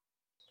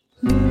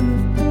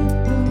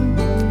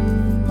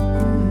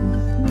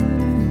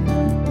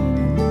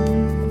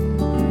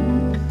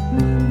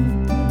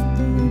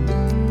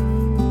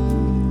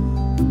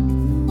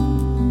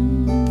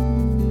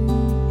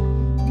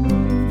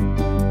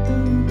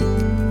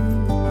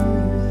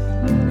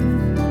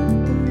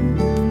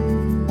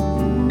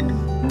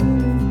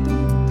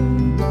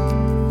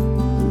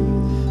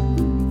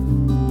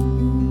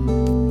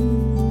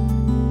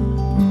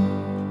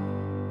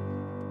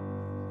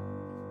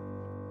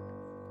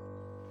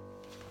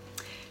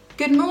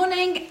Good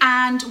morning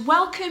and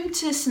welcome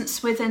to St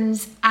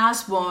Swithin's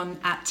As One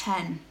at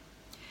 10.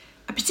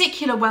 A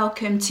particular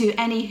welcome to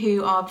any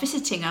who are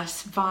visiting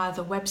us via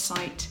the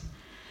website.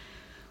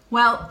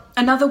 Well,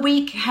 another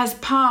week has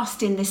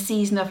passed in this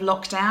season of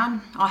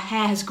lockdown. Our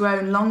hair has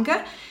grown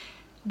longer.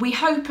 We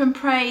hope and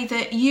pray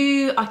that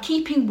you are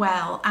keeping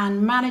well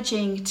and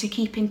managing to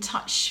keep in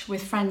touch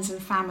with friends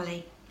and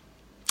family.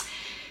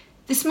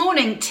 This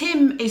morning,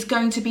 Tim is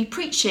going to be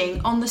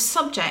preaching on the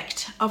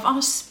subject of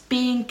us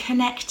being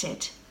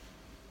connected.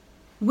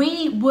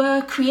 We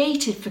were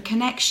created for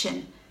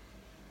connection,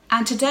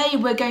 and today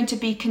we're going to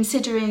be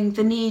considering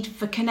the need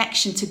for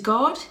connection to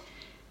God,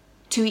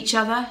 to each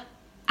other,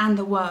 and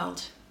the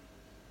world.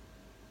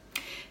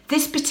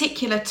 This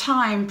particular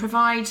time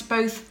provides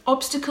both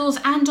obstacles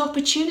and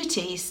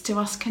opportunities to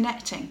us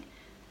connecting.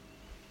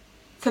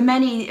 For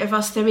many of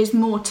us, there is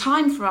more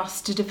time for us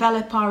to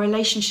develop our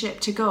relationship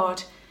to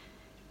God.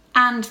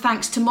 And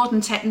thanks to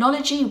modern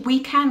technology, we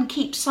can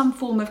keep some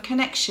form of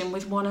connection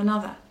with one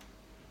another.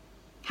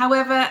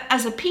 However,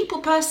 as a people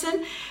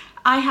person,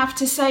 I have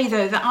to say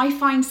though that I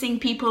find seeing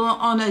people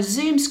on a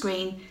Zoom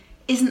screen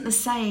isn't the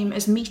same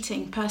as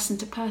meeting person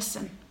to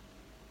person.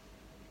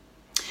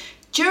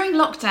 During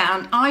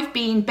lockdown, I've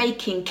been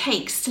baking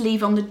cakes to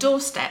leave on the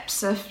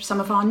doorsteps of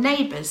some of our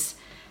neighbours.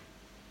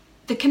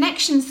 The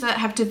connections that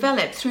have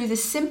developed through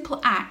this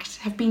simple act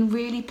have been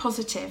really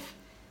positive.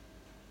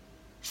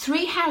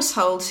 3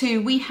 households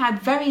who we had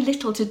very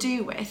little to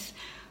do with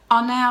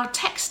are now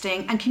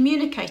texting and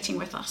communicating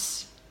with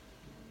us.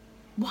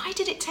 Why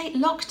did it take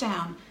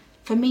lockdown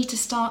for me to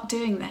start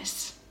doing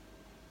this?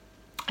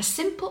 A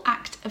simple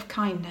act of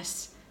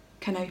kindness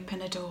can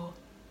open a door.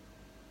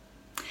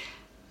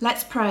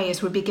 Let's pray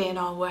as we begin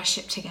our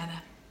worship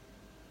together.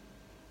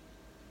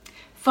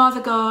 Father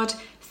God,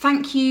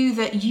 thank you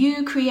that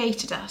you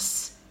created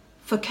us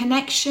for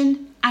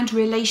connection and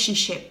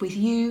relationship with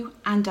you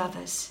and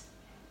others.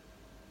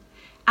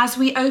 As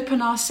we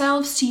open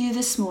ourselves to you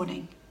this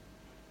morning,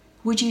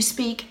 would you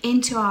speak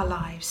into our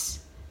lives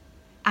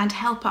and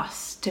help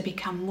us to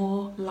become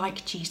more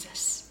like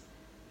Jesus?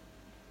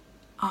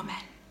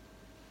 Amen.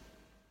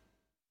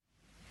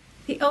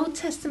 The Old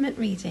Testament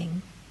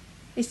reading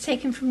is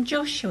taken from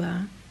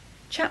Joshua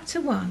chapter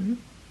 1,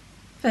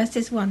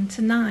 verses 1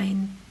 to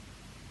 9.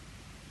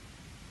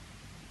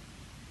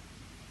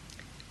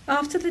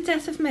 After the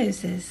death of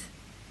Moses,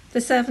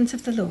 the servant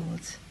of the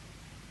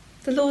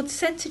Lord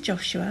said to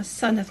Joshua,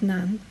 son of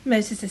Nun,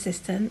 Moses'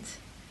 assistant,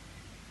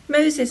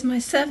 "Moses, my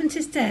servant,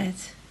 is dead.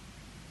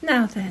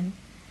 Now then,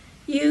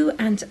 you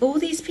and all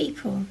these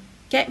people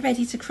get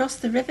ready to cross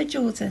the river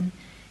Jordan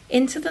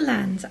into the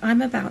land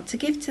I'm about to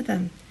give to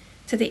them,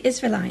 to the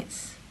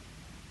Israelites.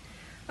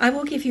 I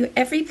will give you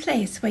every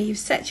place where you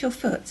set your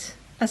foot,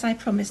 as I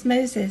promised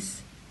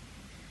Moses.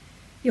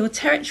 Your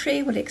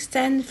territory will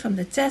extend from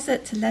the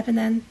desert to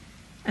Lebanon,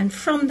 and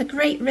from the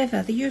great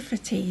river, the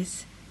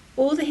Euphrates,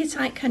 all the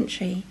Hittite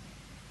country,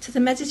 to the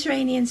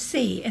Mediterranean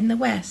Sea in the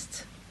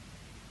west.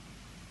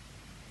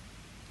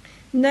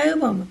 No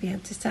one will be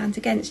able to stand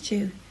against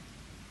you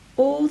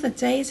all the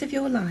days of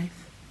your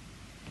life.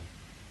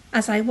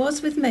 As I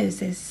was with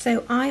Moses,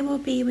 so I will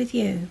be with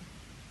you.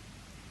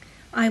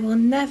 I will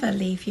never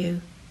leave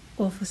you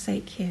or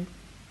forsake you.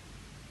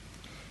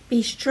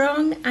 Be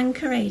strong and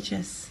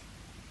courageous,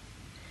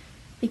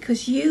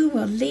 because you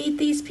will lead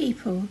these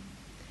people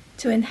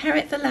to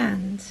inherit the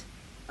land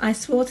I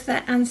swore to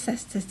their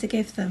ancestors to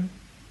give them.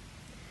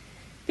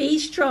 Be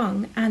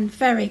strong and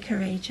very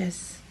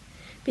courageous.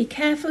 Be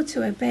careful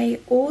to obey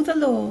all the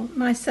law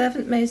my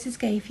servant Moses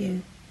gave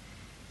you.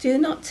 Do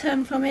not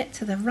turn from it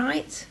to the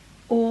right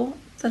or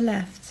the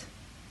left,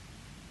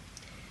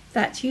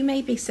 that you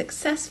may be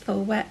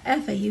successful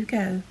wherever you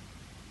go.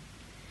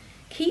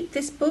 Keep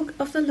this book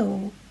of the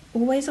law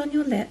always on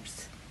your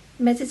lips.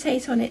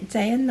 Meditate on it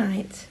day and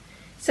night,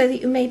 so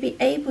that you may be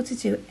able to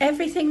do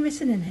everything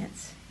written in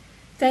it.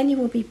 Then you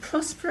will be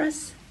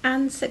prosperous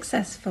and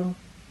successful.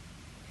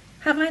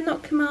 Have I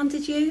not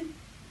commanded you?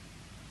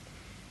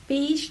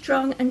 Be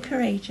strong and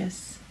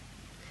courageous.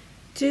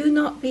 Do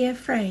not be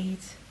afraid.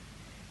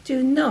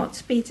 Do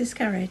not be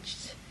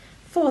discouraged,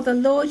 for the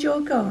Lord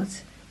your God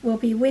will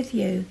be with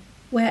you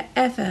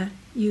wherever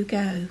you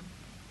go."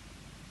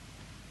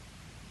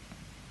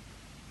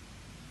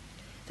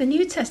 The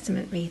New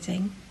Testament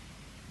reading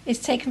is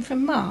taken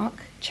from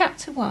Mark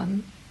chapter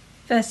 1,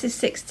 verses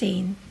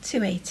 16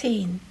 to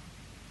 18.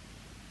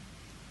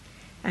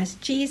 As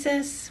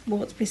Jesus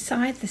walked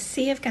beside the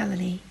Sea of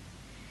Galilee,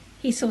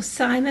 he saw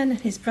Simon and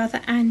his brother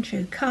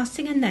Andrew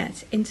casting a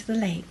net into the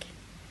lake,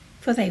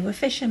 for they were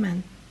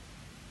fishermen.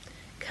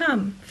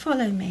 "Come,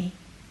 follow me,"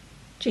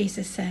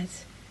 Jesus said,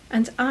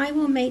 "and I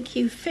will make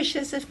you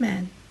fishers of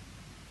men."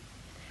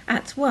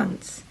 At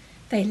once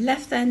they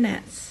left their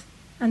nets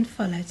and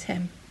followed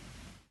him.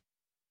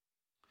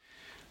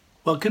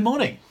 Well, good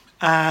morning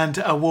and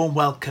a warm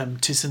welcome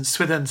to St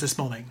Swithin's this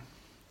morning.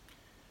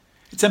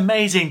 It's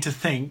amazing to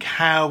think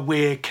how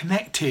we're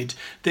connected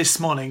this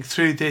morning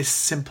through this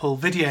simple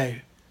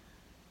video.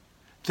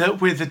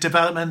 that with the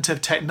development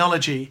of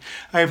technology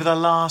over the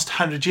last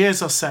 100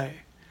 years or so,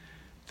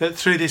 that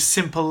through this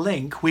simple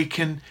link we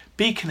can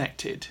be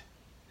connected.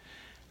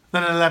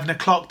 Then at 11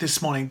 o'clock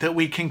this morning that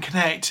we can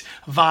connect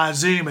via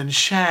Zoom and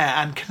share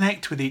and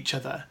connect with each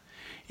other,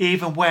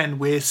 even when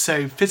we're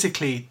so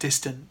physically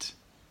distant.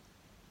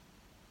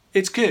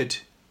 It's good,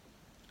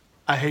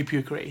 I hope you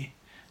agree,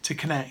 to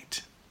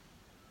connect.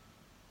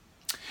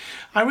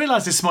 I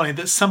realised this morning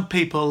that some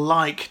people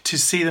like to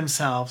see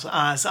themselves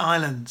as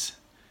islands.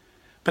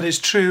 But it's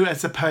true,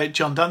 as the poet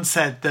John Donne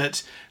said,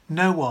 that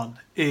no one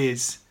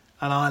is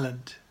an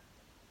island.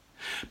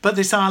 But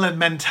this island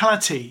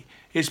mentality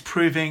is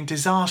proving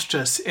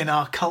disastrous in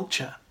our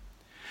culture.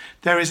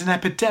 There is an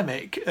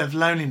epidemic of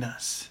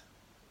loneliness.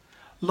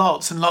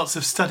 Lots and lots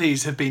of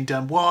studies have been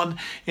done. One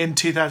in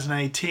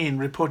 2018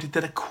 reported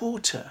that a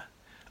quarter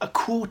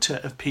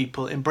of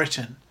people in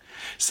Britain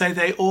say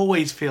they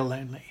always feel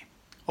lonely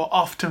or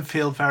often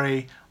feel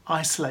very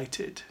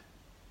isolated.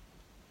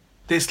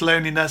 This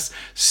loneliness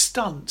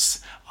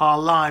stunts our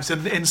lives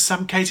and in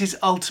some cases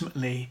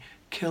ultimately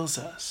kills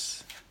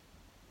us.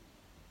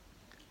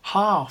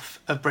 Half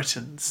of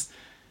Britons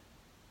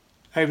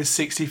over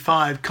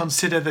 65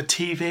 consider the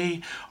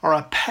TV or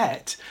a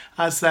pet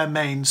as their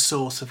main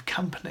source of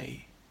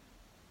company.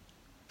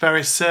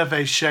 Various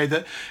surveys show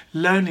that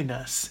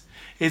loneliness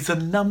is the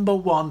number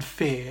one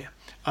fear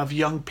of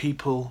young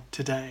people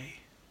today.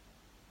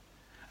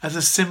 As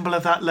a symbol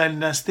of that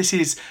loneliness, this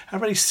is a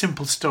very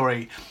simple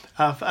story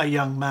of a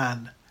young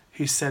man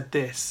who said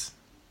this.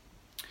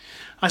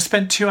 I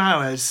spent 2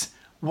 hours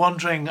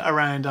wandering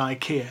around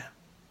IKEA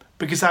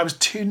because I was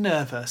too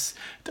nervous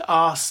to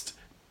ask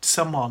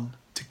someone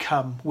to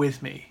come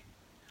with me.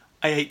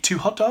 I ate 2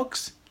 hot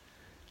dogs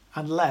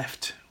and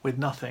left with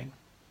nothing.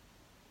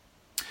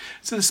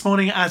 So this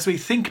morning, as we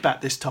think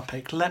about this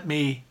topic, let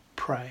me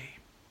pray.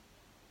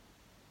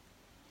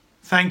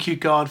 Thank you,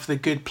 God, for the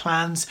good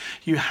plans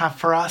you have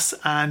for us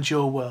and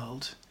your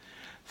world.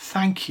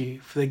 Thank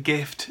you for the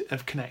gift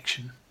of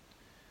connection.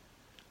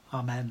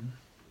 Amen.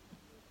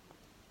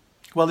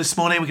 Well, this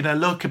morning we're going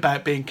to look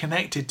about being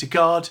connected to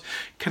God,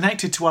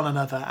 connected to one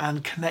another,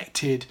 and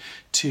connected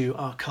to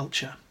our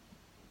culture.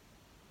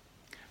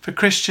 For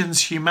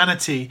Christians,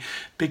 humanity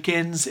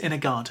begins in a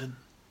garden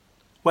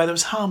where there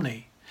was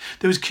harmony.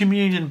 There was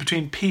communion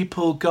between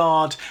people,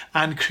 God,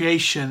 and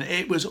creation.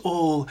 It was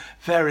all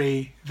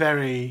very,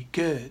 very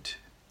good.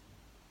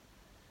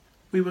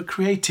 We were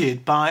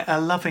created by a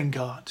loving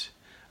God,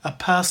 a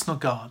personal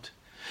God,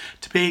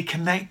 to be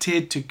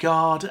connected to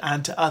God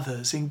and to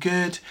others in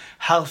good,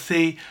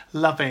 healthy,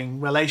 loving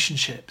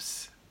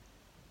relationships.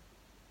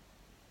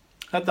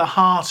 At the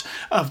heart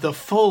of the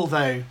fall,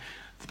 though,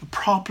 the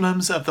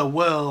problems of the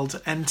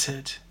world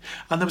entered,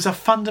 and there was a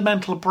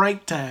fundamental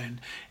breakdown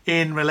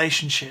in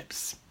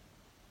relationships.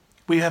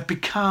 We have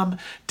become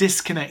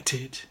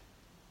disconnected.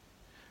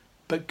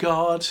 But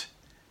God,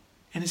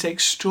 in his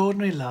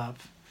extraordinary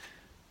love,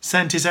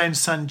 sent his own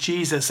son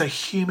Jesus, a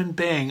human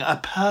being,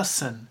 a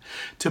person,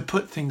 to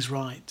put things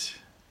right.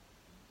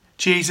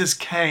 Jesus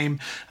came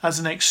as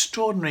an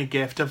extraordinary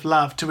gift of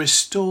love to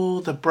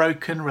restore the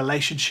broken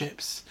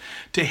relationships,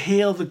 to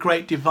heal the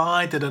great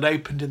divide that had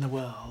opened in the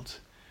world,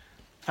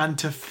 and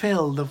to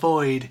fill the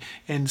void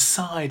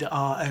inside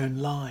our own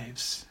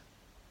lives.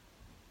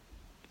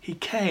 He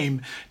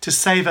came to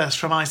save us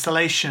from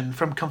isolation,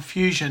 from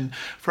confusion,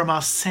 from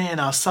our sin,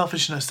 our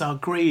selfishness, our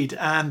greed,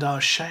 and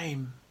our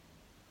shame.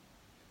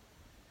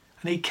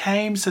 And he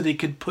came so that he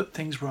could put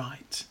things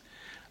right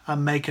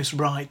and make us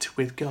right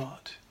with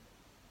God.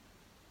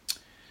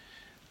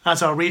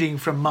 As our reading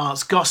from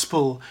Mark's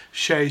Gospel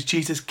shows,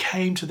 Jesus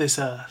came to this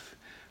earth,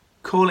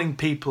 calling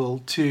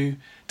people to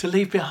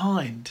leave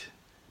behind,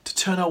 to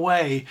turn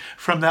away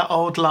from their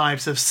old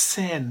lives of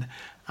sin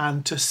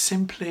and to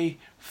simply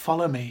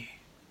follow me,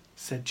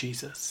 said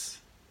Jesus.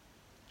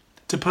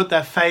 To put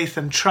their faith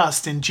and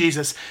trust in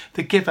Jesus,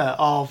 the giver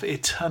of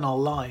eternal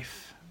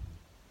life.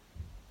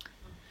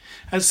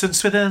 At St.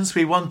 Swithin's,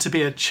 we want to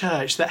be a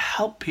church that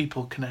helps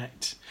people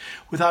connect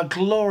with our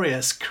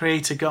glorious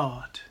Creator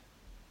God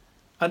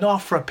and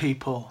offer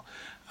people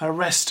a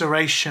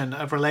restoration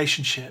of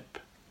relationship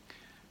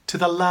to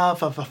the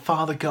love of the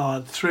Father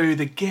God through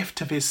the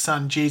gift of his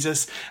Son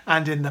Jesus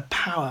and in the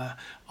power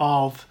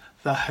of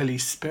the Holy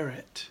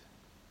Spirit.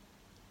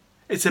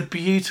 It's a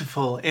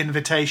beautiful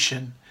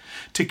invitation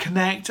to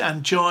connect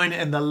and join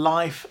in the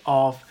life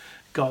of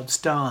God's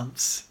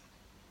dance.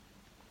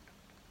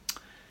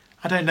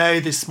 I don't know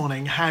this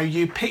morning how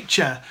you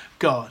picture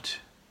God,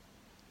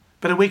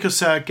 but a week or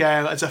so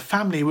ago as a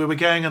family we were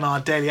going on our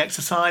daily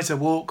exercise, a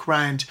walk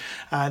round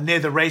near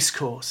the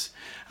racecourse.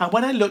 And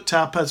when I looked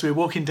up as we were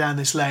walking down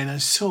this lane, I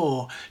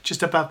saw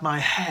just above my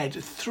head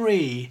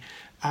 3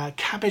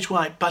 cabbage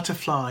white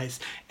butterflies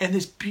in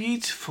this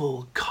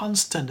beautiful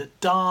constant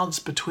dance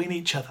between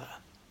each other.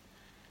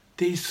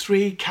 These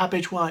 3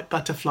 cabbage white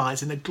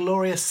butterflies in the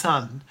glorious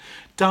sun,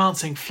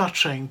 dancing,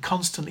 fluttering,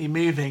 constantly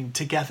moving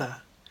together,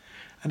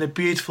 and a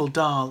beautiful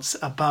dance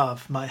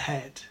above my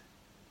head.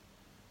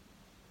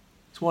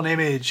 It's It's one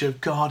image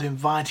of God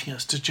inviting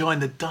us to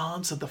join the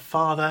dance of the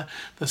Father,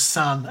 the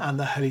Son and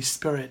the Holy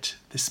Spirit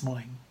this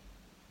morning.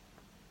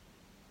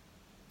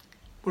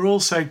 We're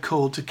also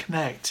called to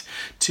connect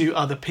to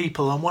other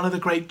people, and one of the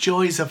great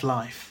joys of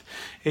life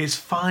is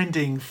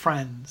finding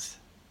friends.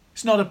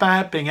 It's not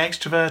about being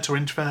extrovert or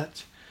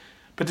introvert,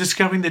 but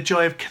discovering the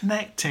joy of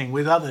connecting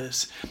with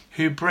others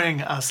who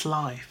bring us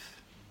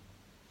life.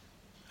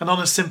 And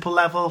on a simple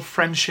level,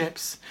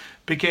 friendships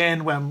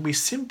begin when we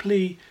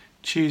simply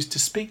choose to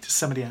speak to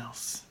somebody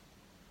else.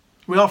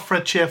 We offer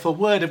a cheerful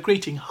word of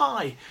greeting,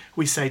 hi,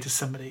 we say to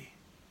somebody.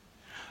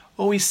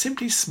 Or we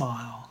simply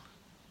smile.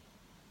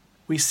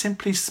 We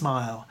simply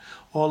smile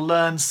or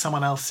learn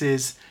someone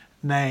else's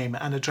name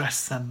and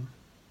address them.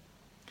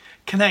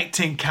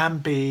 Connecting can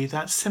be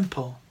that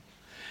simple.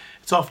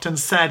 It's often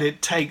said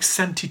it takes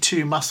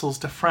 72 muscles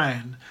to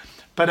frown,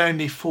 but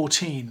only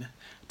 14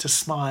 to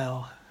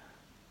smile.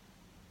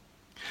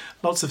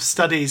 Lots of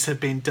studies have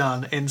been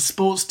done in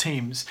sports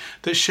teams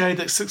that show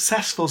that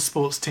successful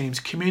sports teams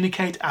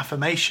communicate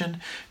affirmation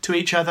to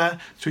each other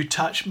through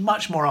touch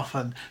much more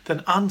often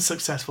than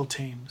unsuccessful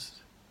teams.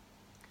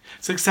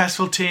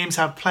 Successful teams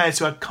have players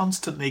who are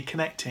constantly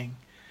connecting,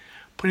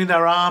 putting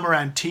their arm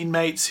around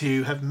teammates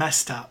who have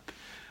messed up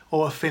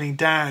or are feeling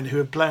down, who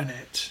have blown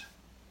it.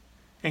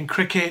 In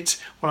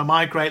cricket, one of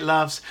my great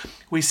loves,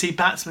 we see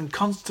batsmen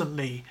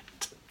constantly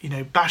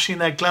bashing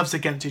their gloves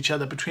against each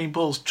other between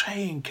balls,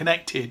 staying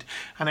connected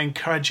and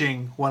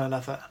encouraging one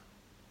another.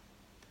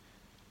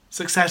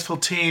 Successful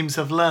teams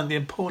have learned the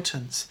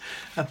importance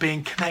of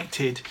being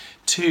connected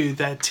to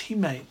their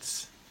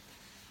teammates.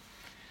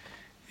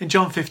 In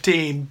John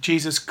 15,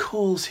 Jesus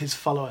calls his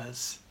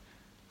followers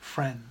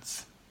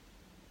friends,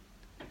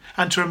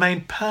 and to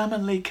remain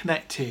permanently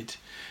connected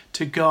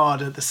to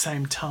God at the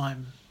same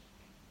time.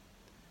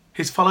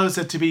 His followers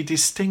are to be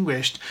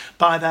distinguished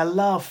by their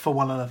love for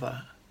one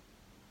another.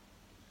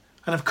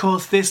 And of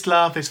course, this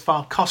love is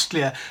far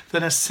costlier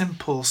than a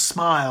simple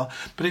smile,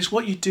 but it's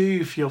what you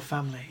do for your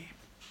family.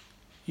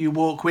 You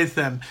walk with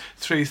them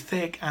through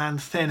thick and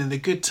thin, in the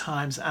good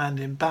times and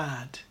in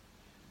bad.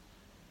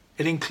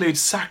 It includes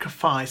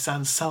sacrifice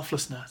and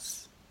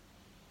selflessness.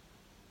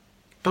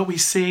 But we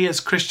see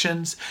as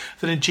Christians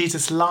that in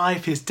Jesus'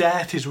 life, his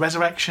death, his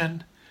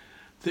resurrection,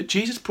 that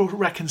Jesus brought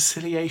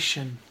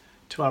reconciliation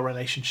to our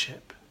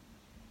relationship.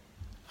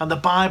 And the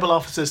Bible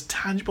offers us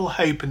tangible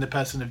hope in the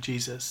person of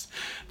Jesus,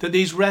 that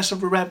these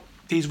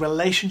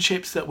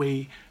relationships that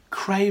we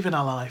crave in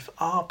our life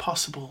are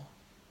possible,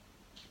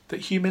 that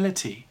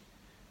humility,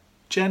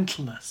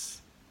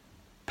 gentleness,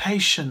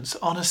 patience,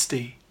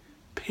 honesty,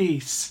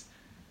 peace,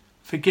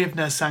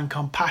 forgiveness and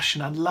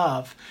compassion and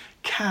love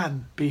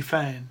can be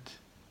found.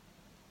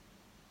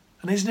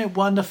 And isn't it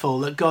wonderful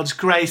that God's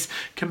grace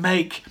can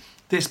make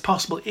this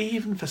possible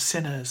even for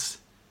sinners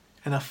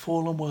in a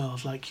fallen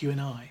world like you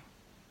and I?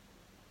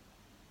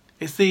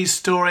 It's these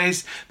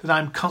stories that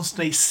I'm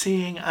constantly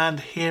seeing and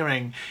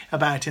hearing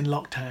about in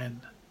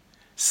lockdown.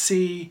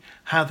 See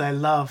how they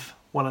love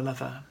one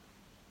another.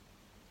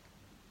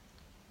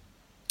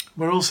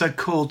 We're also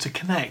called to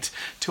connect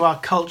to our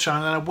culture,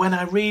 and when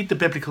I read the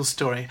biblical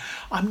story,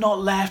 I'm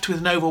not left with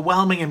an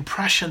overwhelming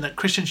impression that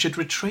Christians should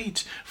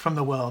retreat from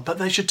the world, but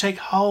they should take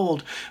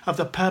hold of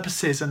the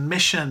purposes and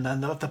mission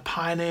and of the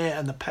pioneer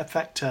and the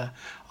perfecter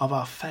of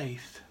our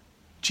faith,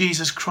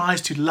 Jesus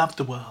Christ, who loved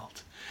the world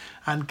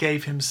and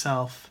gave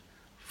himself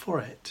for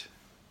it.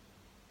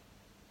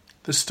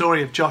 The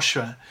story of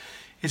Joshua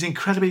is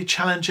incredibly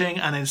challenging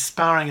and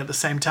inspiring at the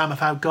same time, of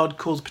how God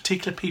calls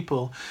particular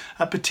people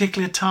at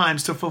particular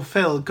times to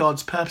fulfill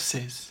God's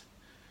purposes.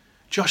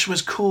 Joshua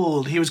was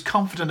called, he was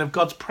confident of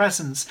God's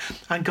presence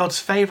and God's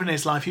favour in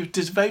his life. He was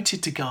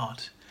devoted to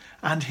God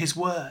and his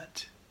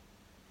word.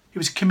 He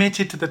was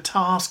committed to the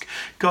task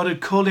God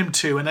had called him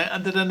to, and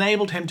that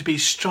enabled him to be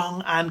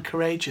strong and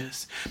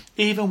courageous,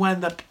 even when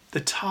the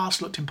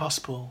task looked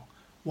impossible.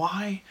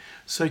 Why?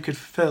 So he could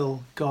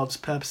fulfill God's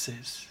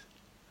purposes.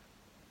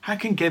 How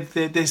can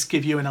this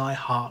give you and I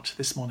heart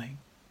this morning?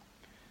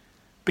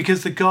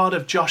 Because the God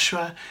of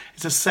Joshua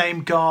is the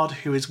same God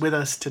who is with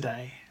us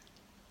today.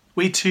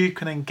 We too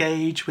can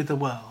engage with the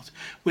world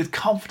with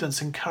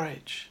confidence and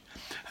courage,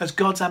 as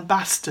God's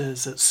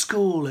ambassadors at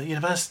school, at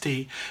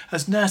university,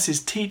 as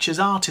nurses, teachers,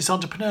 artists,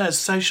 entrepreneurs,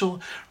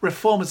 social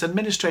reformers,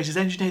 administrators,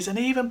 engineers, and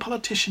even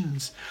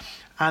politicians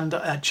and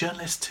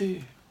journalists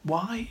too.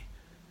 Why?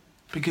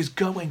 Because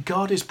when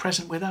God is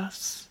present with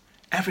us,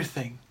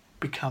 everything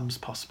becomes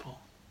possible.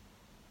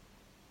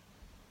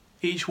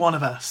 Each one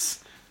of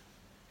us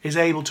is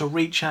able to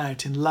reach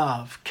out in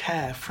love,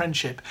 care,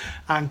 friendship,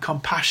 and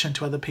compassion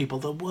to other people.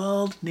 The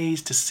world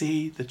needs to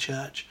see the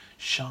church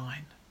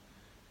shine,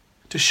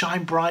 to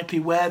shine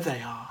brightly where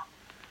they are,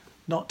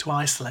 not to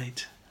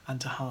isolate and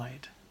to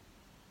hide.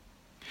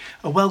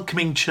 A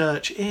welcoming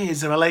church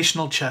is a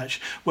relational church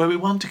where we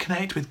want to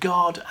connect with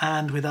God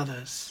and with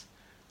others.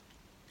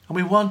 And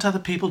we want other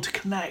people to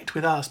connect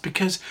with us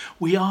because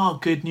we are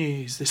good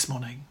news this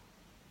morning.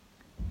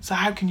 So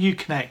how can you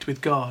connect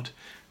with God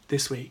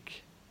this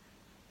week?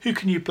 Who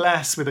can you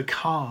bless with a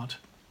card,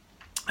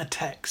 a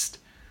text,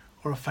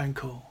 or a phone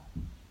call.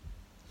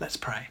 Let's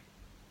pray.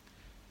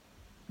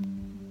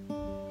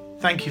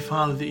 Thank you,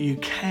 Father, that you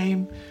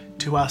came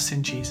to us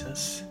in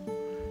Jesus,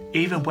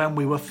 even when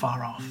we were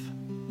far off.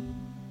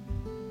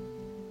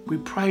 We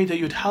pray that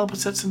you'd help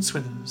us at St.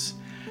 Swithin's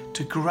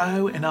to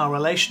grow in our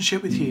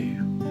relationship with you,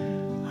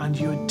 and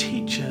you would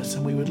teach us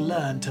and we would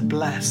learn to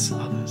bless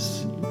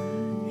others.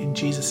 In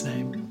Jesus'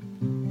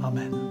 name,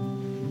 amen.